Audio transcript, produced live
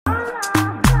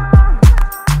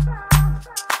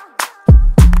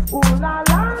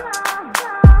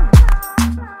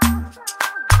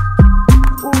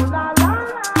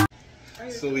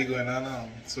So we're going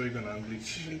on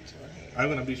bleach. I'm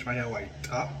gonna bleach my hair white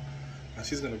top, and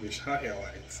she's gonna bleach her hair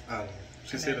white.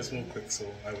 She said it's more quick, so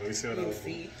I will see what I'll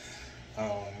do.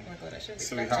 Oh my God, I should be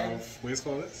so we have, what is it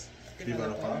called this?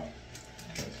 Developer.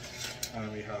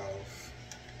 And we have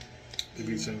the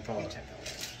bleaching powder.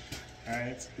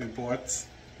 Alright, we bought,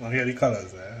 now here are the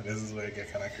colors there. This is where it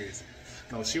gets kind of crazy.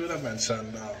 Now she would have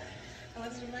mentioned, I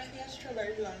was reminding me of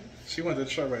strawberry blonde. she wanted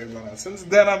strawberry blonde. And since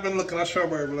then I've been looking at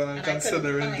strawberry blonde and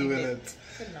considering doing it.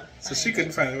 So she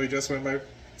couldn't find it. We just went by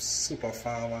Super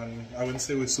Farm, and I wouldn't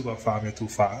say with Super Farm you're too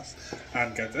fast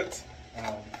and get it.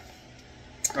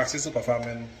 Actually Super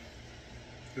Farm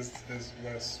is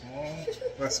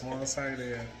West Small side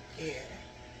there. Yeah.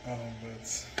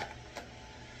 But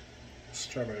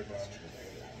strawberry blonde.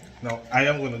 Now I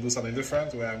am going to do something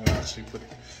different where I'm going to actually put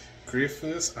gray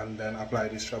first and then apply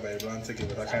the strawberry blonde to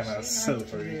give it a kind of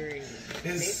silvery.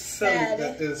 It's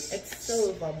silver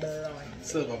blonde.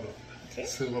 Silver blonde. Okay.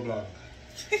 Silver blonde.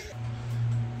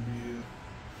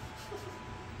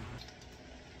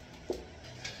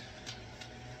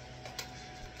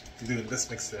 Doing this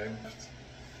mix there.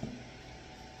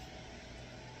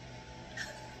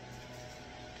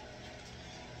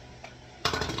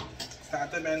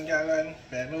 Start the bend, girl,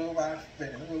 bend over,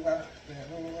 bend over,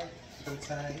 bend over. So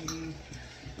time.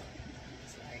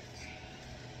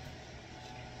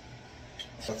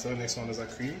 So the next one is a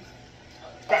cream.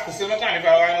 Practicing my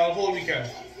carnival right now the whole weekend.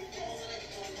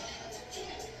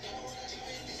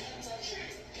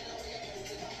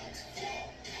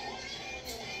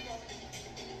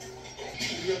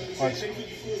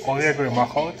 Only a green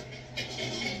mark out.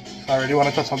 So I really want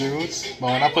to touch up the roots, but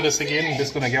when I put this again,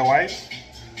 it's going to get white.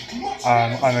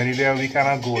 And underneath there will be kind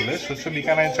of goldish, which should be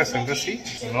kind of interesting to see,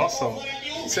 you know. So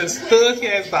since her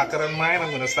hair is darker than mine, I'm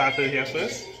going to start her hair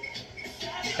first.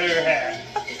 Her hair.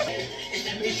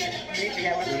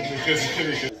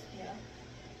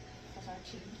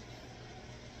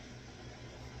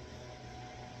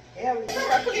 Yeah, we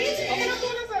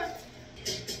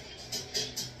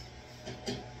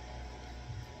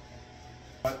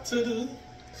What to do?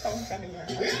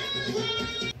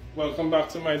 Welcome back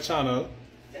to my channel.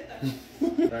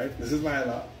 Right, this is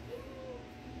Nyla.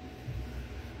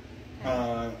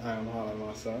 I am Harlan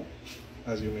Master,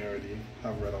 as you may already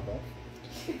have read about.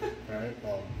 Right,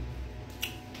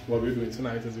 what we're doing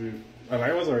tonight is and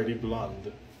I was already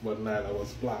blonde, but Nyla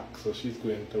was black, so she's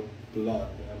going to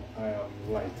blonde, and I am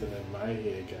lightening my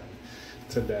hair again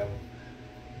to them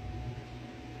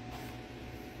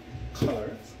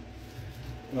colors.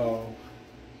 Now,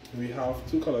 we have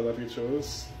two colors that we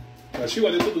chose. She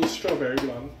wanted to do strawberry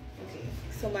blonde. Okay.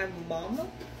 So my mom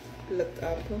looked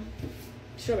up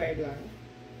strawberry blonde,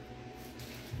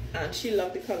 and she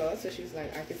loved the color, so she was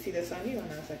like, I could see this on you,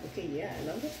 and I was like, okay, yeah, I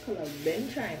love this color. I've been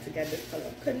trying to get this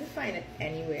color, couldn't find it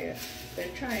anywhere.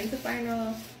 Been trying to find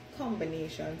a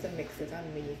combination to mix it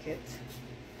and make it,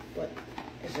 but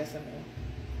it's just a no.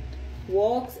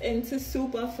 Walks into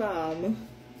Super Farm,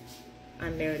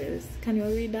 and there it is. Can you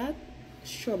read that?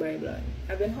 Strawberry blonde.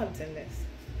 I've been hunting this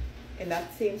in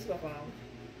that same Super Farm,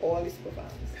 all the Super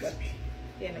Farms, but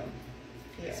you know,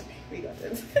 yeah, we got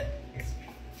it.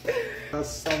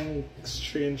 Has some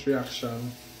strange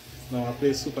reaction. Now I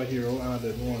play superhero and I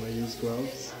didn't want to use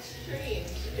gloves. Strange.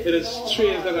 It is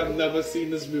strange that I've never seen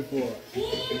this before.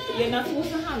 You're not supposed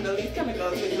to handle these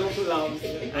chemicals with no gloves.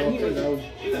 And he was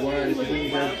why is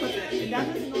it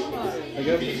that is normal. I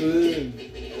got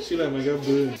burned. She like I got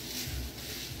burned.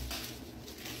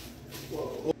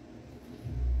 Whoa.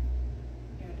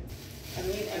 I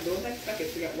mean, I don't expect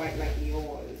it to get white like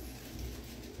yours.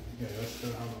 Yeah, that's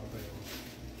still how I think.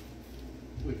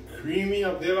 With creamy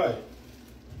up there, like.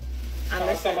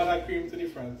 And some of that cream to the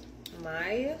front.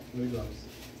 My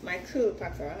curl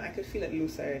pattern, I could feel it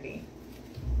loose already.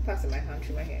 Passing my hand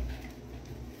through my hair.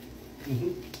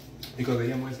 Because the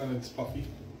hair moist and it's puffy?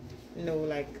 No,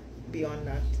 like beyond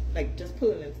that. Like just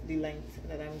pulling it the length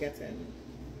that I'm getting.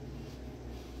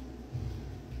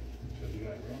 Should you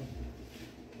like wrong?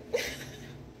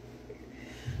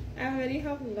 I already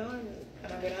have none.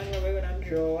 And I'm gonna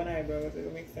draw an eyebrow, so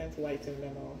it makes sense whiten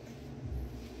them out.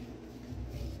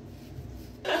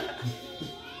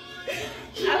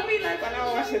 I'll be like when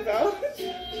I wash it out.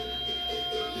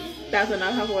 That's when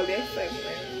I'll have all the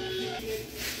excitement.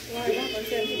 Why not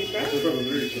pretend to be fresh?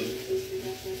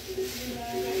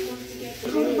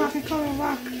 Coming back, coming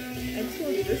back. I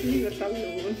told you, just leave it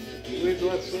alone. Wait,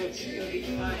 what's You'll be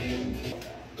fine.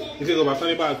 You can go back on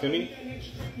the balcony.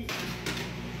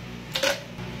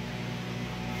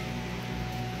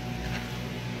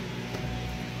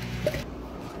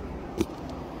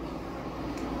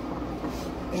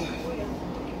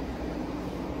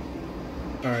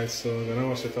 Alright, so I'm gonna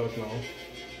wash it out now.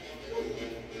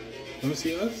 Let me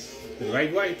see yours. The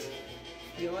right white.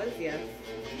 Yours, yes.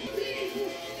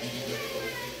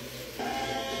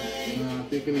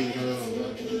 Take a leave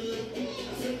around.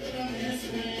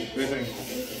 Everything.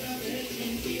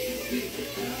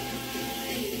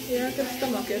 Yeah, I can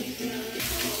stomach it.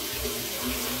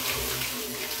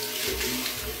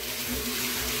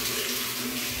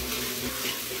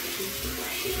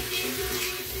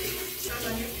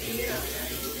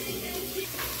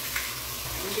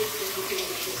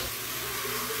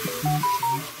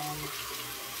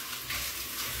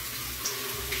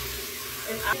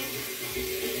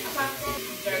 Apart from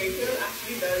very good,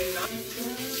 actually very nice.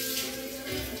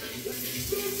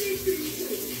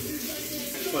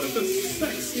 But it's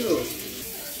sexy though.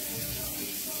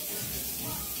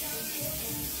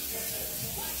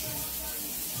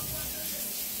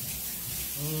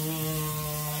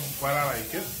 Well, I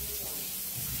like it.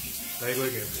 There you go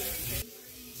again.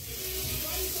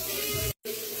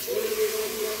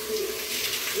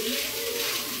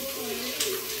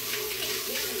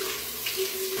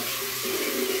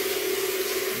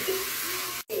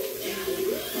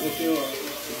 Okay, what?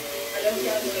 I don't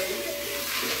care what it is.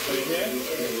 Right here?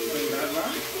 Bring that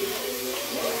back.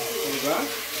 Bring it back.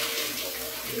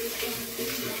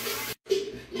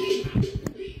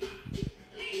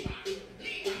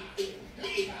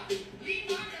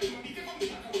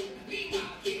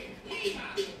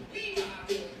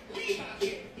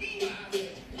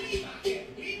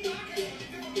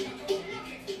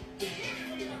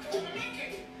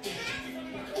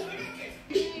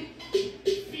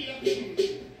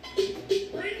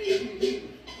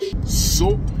 So,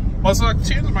 also I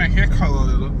changed my hair color a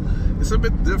little. It's a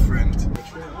bit different.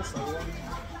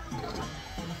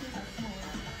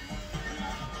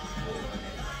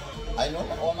 I know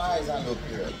all my eyes are look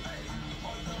good.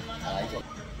 And I thought,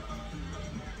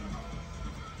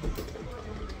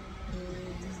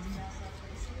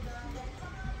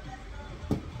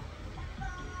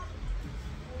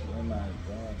 oh my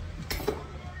God.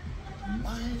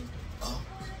 My God.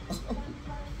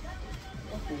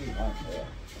 What do we want there?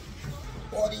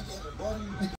 Body, body.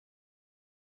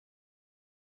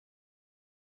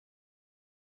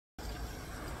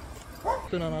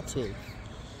 Turn on that too.